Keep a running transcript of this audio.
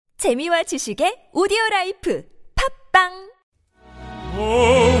재미와 지식의 오디오라이프 팝빵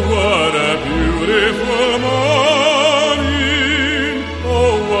Oh, what a beautiful morning.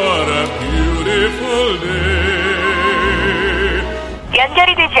 Oh, what a beautiful day.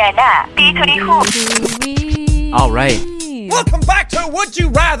 연결이 되지 않아 삐 소리 후. All right. Welcome back to Would You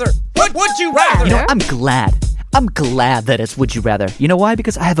Rather. What would you rather? You know, I'm glad that it's Would You Rather. You know why?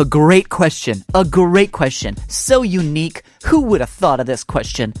 Because I have a great question. A great question. So unique. Who would have thought of this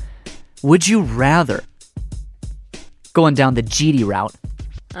question? Would you rather, going down the GD route,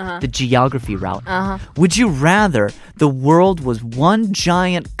 the geography route, would you rather the world was one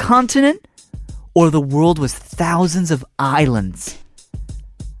giant continent or the world was thousands of islands?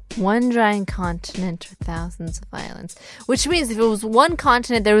 One giant continent or thousands of islands. Which means if it was one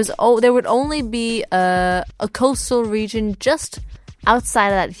continent, there would only be a coastal region just outside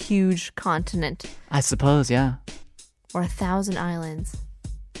of that huge continent. I suppose, yeah. Or 1,000 islands.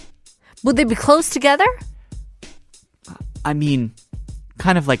 Would they be close together? I mean,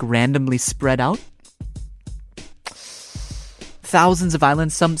 kind of like randomly spread out. Thousands of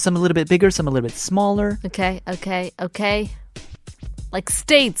islands, some a little bit bigger, some a little bit smaller. Okay. Like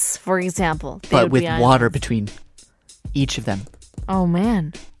states, for example. But with water between each of them. Oh,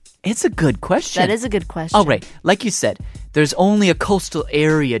 man. It's a good question. That is a good question. Oh, right. Like you said, there's only a coastal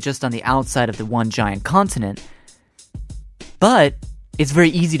area just on the outside of the one giant continent. But it's very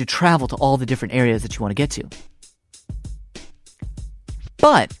easy to travel to all the different areas that you want to get to.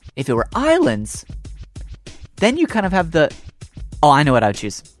 But if it were islands, then you kind of have the... Oh, I know what I would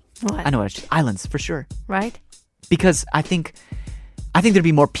choose. What? I know what I would choose. Islands, for sure. Right? Because I think there'd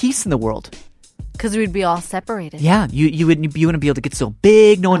be more peace in the world. Because we'd be all separated. Yeah, you wouldn't be able to get so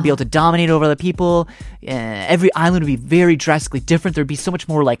big. No one would be able to dominate over other people. Every island would be very drastically different. There'd be so much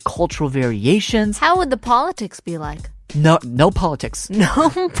more like cultural variations. How would the politics be like? No politics. No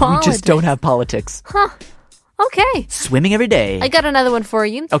politics. We just don't have politics. Huh. Okay. Swimming every day. I got another one for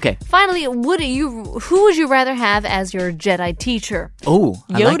you. Okay. Finally, who would you rather have as your Jedi teacher? Oh,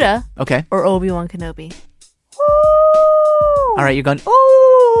 I like Yoda. it. Okay. Or Obi-Wan Kenobi? All right, you're going,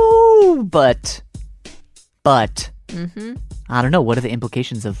 oh, but, I don't know. What are the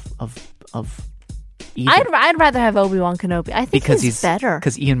implications of either? I'd rather have Obi-Wan Kenobi. I think he's better.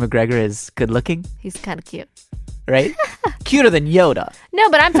 Because Ian McGregor is good looking, He's kind of cute. right? Cuter than Yoda. No,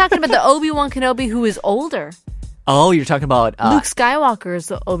 but I'm talking about the Obi-Wan Kenobi who is older. Oh, you're talking about Luke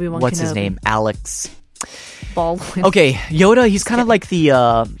Skywalker's Obi-Wan Kenobi. what's his name? Alex. Baldwin. Okay, Yoda. He's kind of like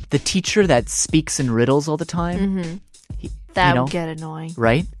the teacher that speaks in riddles all the time. That would get annoying.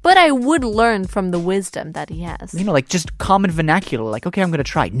 Right? But I would learn from the wisdom that he has. You know, like just common vernacular. Like, okay, I'm going to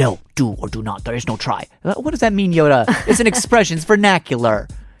try. No, do or do not. There is no try. What does that mean, Yoda? It's an expression. It's vernacular,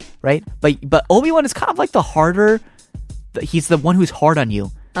 right? But Obi-Wan is kind of like the harder. He's the one who's hard on you.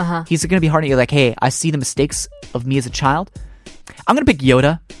 He's going to be hard on you. Like, hey, I see the mistakes of me as a child. I'm going to pick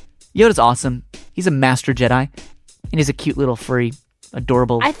Yoda. Yoda's awesome. He's a master Jedi, and he's a cute little furry,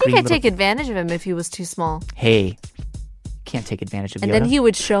 adorable. I think green I'd little... take advantage of him if he was too small. Hey, can't take advantage of And Yoda. then he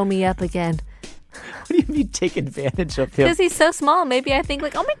would show me up again. What do you mean take advantage of him? Because he's so small. Maybe I think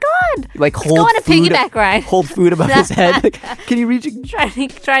like, oh my God. Like let's go on a piggyback ride. Hold food above his head. Like, can you reach? Try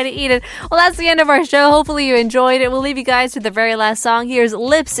to eat it. Well, that's the end of our show. Hopefully you enjoyed it. We'll leave you guys with the very last song. Here's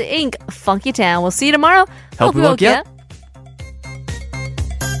Lips Inc. Funky Town. We'll see you tomorrow. Hope we woke you up.